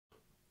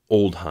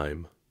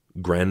Oldhim,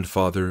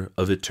 Grandfather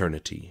of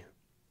Eternity.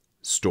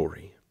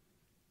 Story.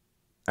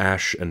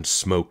 Ash and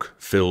smoke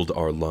filled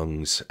our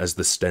lungs as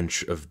the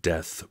stench of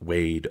death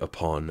weighed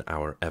upon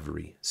our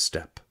every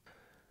step,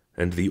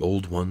 and the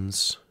old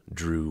ones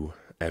drew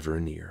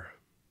ever near.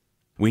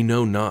 We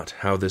know not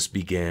how this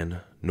began,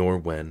 nor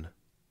when.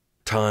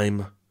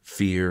 Time,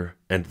 fear,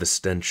 and the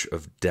stench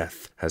of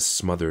death has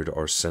smothered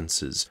our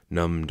senses,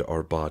 numbed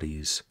our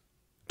bodies,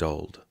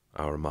 dulled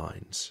our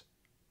minds.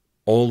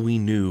 All we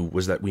knew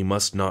was that we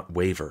must not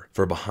waver,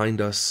 for behind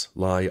us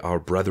lie our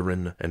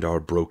brethren and our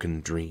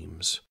broken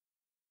dreams,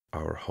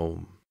 our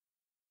home.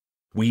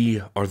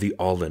 We are the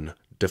Oldhim,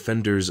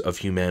 defenders of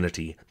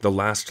humanity, the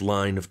last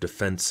line of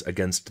defense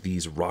against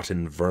these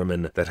rotten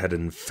vermin that had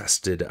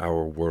infested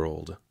our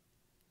world.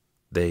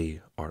 They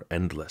are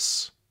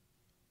endless.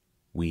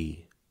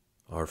 We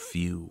are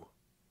few.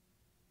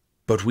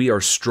 But we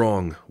are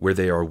strong where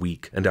they are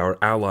weak, and our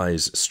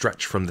allies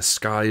stretch from the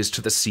skies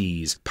to the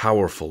seas,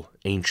 powerful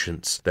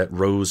ancients that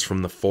rose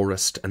from the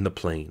forest and the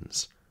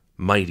plains,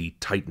 mighty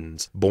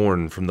titans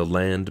born from the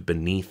land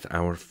beneath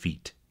our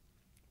feet.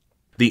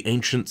 The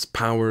ancients'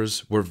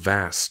 powers were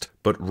vast,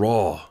 but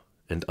raw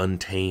and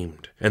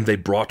untamed, and they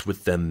brought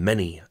with them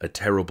many a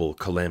terrible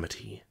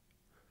calamity.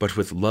 But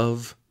with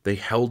love they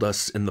held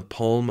us in the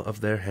palm of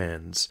their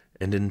hands,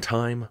 and in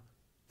time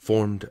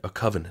formed a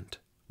covenant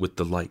with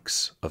the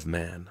likes of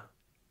man.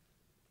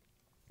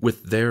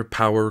 With their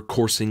power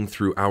coursing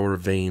through our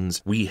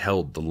veins, we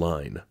held the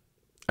line,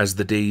 as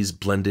the days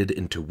blended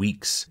into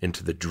weeks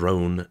into the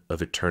drone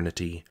of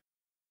eternity,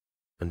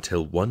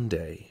 until one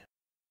day,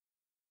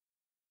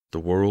 the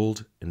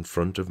world in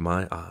front of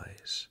my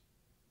eyes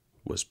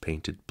was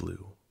painted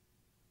blue.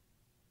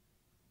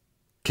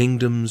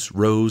 Kingdoms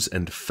rose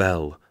and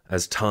fell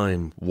as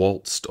time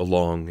waltzed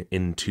along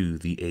into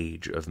the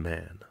age of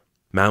man.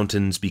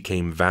 Mountains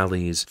became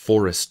valleys,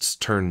 forests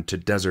turned to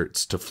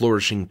deserts, to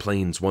flourishing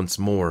plains once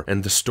more,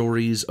 and the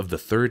stories of the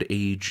Third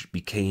Age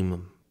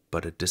became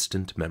but a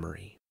distant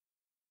memory.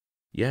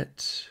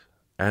 Yet,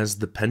 as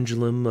the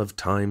pendulum of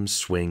time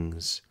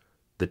swings,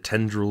 the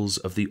tendrils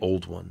of the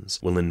old ones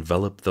will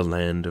envelop the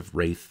land of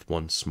Wraith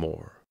once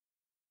more.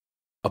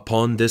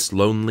 Upon this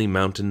lonely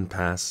mountain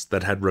pass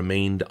that had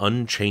remained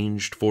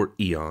unchanged for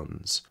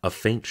eons, a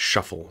faint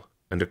shuffle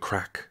and a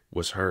crack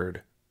was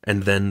heard,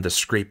 and then the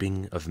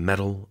scraping of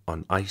metal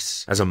on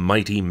ice as a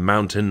mighty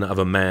mountain of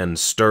a man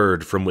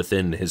stirred from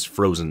within his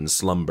frozen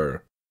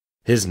slumber.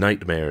 His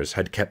nightmares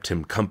had kept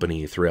him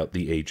company throughout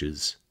the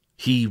ages.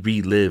 He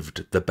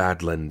relived the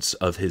badlands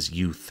of his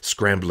youth,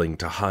 scrambling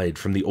to hide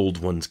from the old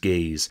one's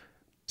gaze.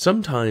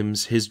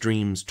 Sometimes his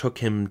dreams took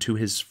him to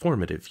his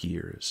formative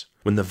years,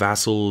 when the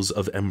vassals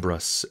of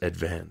Embrus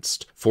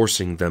advanced,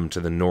 forcing them to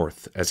the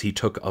north as he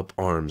took up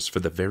arms for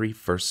the very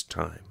first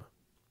time.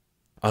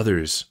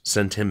 Others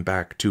sent him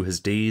back to his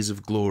days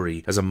of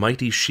glory as a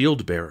mighty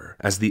shield-bearer,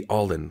 as the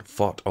Oldhim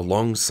fought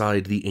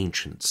alongside the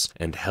ancients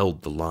and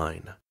held the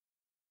line.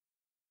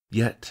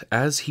 Yet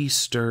as he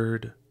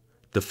stirred,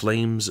 the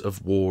flames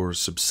of war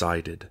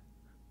subsided,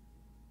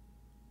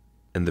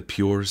 and the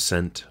pure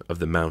scent of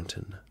the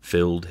mountain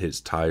filled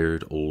his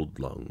tired old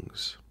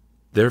lungs.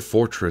 Their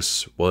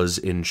fortress was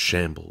in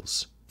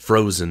shambles,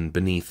 frozen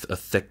beneath a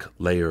thick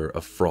layer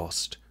of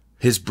frost.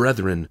 His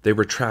brethren, they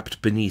were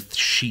trapped beneath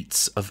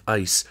sheets of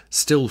ice,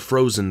 still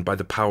frozen by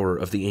the power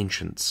of the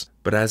ancients.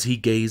 But as he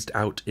gazed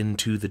out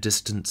into the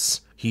distance,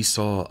 he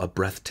saw a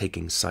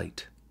breathtaking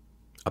sight.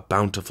 A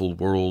bountiful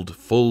world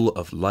full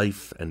of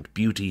life and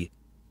beauty,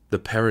 the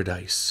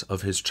paradise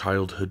of his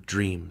childhood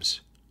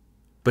dreams.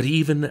 But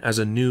even as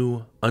a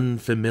new,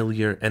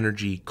 unfamiliar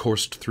energy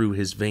coursed through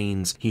his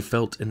veins, he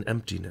felt an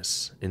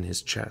emptiness in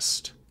his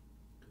chest.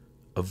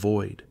 A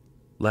void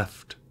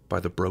left by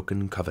the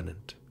broken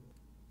covenant.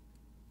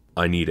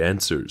 I need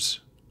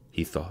answers,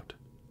 he thought,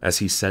 as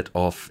he set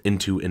off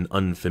into an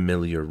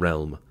unfamiliar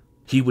realm.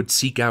 He would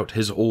seek out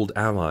his old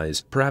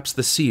allies, perhaps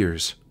the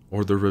Seers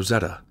or the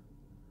Rosetta.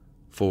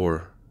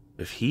 For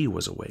if he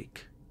was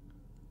awake,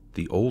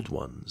 the old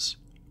ones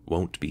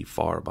won't be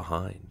far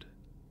behind.